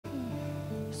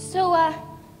So,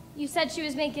 you said she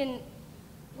was making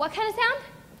what kind of sound?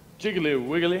 Jiggly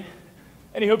wiggly.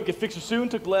 Any hope you could fix her soon?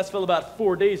 Took the last fella about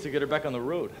 4 days to get her back on the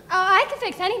road. I can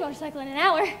fix any motorcycle in an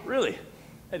hour. Really?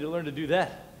 Had to learn to do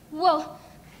that. Well,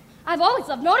 I've always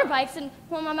loved motorbikes, and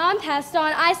when my mom passed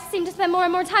on, I seem to spend more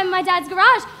and more time in my dad's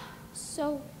garage.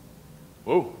 So...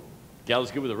 Whoa,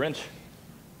 gal's good with a wrench.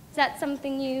 Is that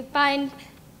something you find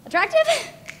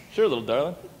attractive? Sure, little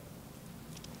darling.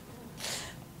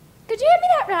 Could you hand me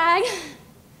that rag?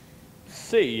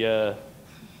 Say,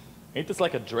 ain't this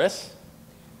like a dress?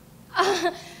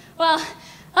 Well,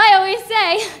 I always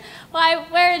say, why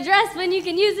wear a dress when you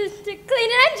can use it to clean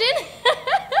an engine?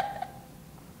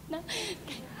 No.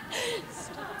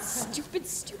 Stupid.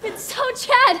 So,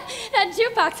 Chad, that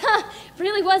jukebox, huh,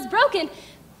 really was broken.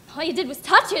 All you did was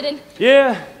touch it and...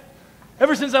 Yeah.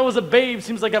 Ever since I was a babe,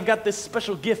 seems like I've got this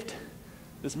special gift.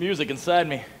 This music inside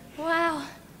me. Wow.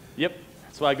 Yep.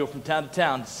 That's why I go from town to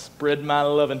town, spread my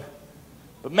lovin'.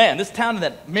 But man, this town and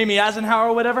that Mamie Eisenhower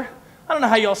or whatever, I don't know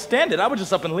how y'all stand it. I would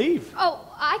just up and leave. Oh,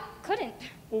 I couldn't.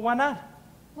 Well, why not?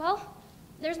 Well,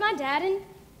 there's my dad, and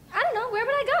I don't know, where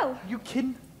would I go? Are you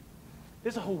kidding?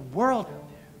 There's a whole world out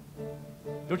there.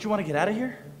 Don't you want to get out of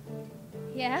here?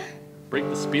 Yeah? Break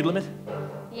the speed limit?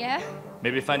 Yeah?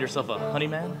 Maybe find yourself a honey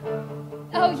man?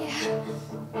 Oh, yeah.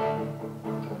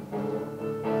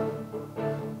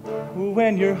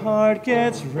 When your heart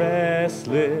gets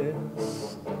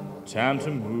restless, time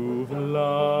to move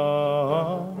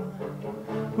along.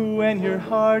 When your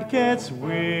heart gets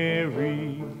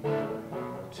weary,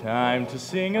 time to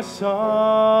sing a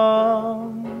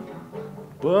song.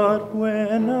 But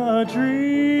when a dream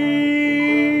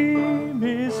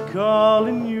is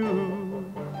calling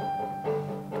you,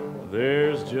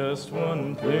 there's just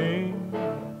one thing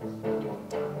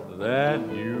that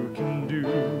you can do.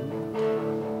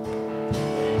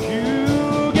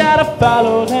 You gotta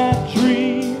follow that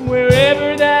dream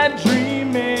wherever that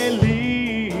dream may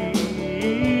lead.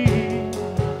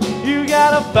 You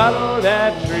gotta follow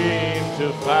that dream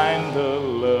to find the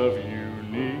love you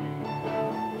need.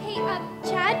 Hey,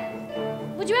 Chad,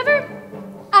 would you ever,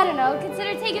 I don't know,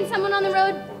 consider taking someone on the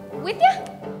road with you?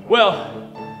 Well,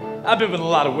 I've been with a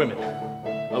lot of women.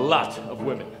 A lot of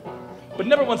women. But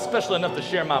never one special enough to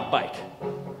share my bike.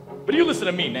 But you listen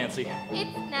to me, Nancy.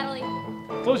 It's Natalie.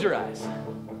 Close your eyes.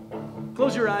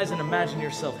 Close your eyes and imagine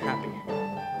yourself happy.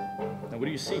 Now, what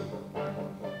do you see?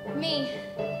 Me,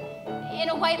 in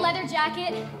a white leather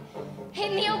jacket,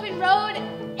 in the open road,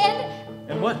 and...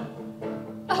 And what?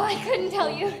 Oh, I couldn't tell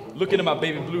you. Look into my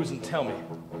baby blues and tell me.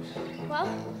 Well,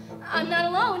 I'm not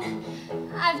alone.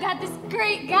 I've got this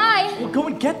great guy. Well, go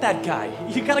and get that guy.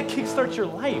 You gotta kickstart your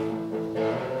life.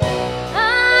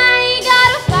 I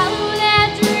gotta follow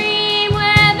that dream,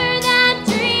 wherever that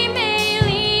dream may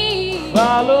lead.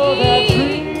 Follow that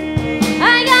dream.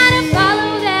 I gotta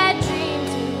follow that dream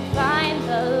to find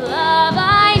the love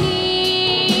I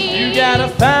need. You gotta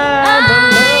find the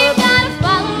love. I gotta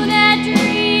follow that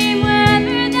dream,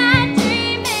 wherever that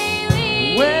dream may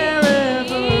lead. Wherever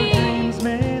dreams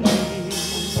may lead.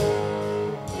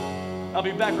 I'll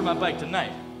be back for my bike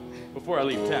tonight, before I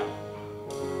leave town.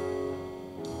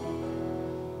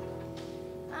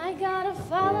 I gotta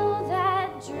follow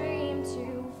that dream.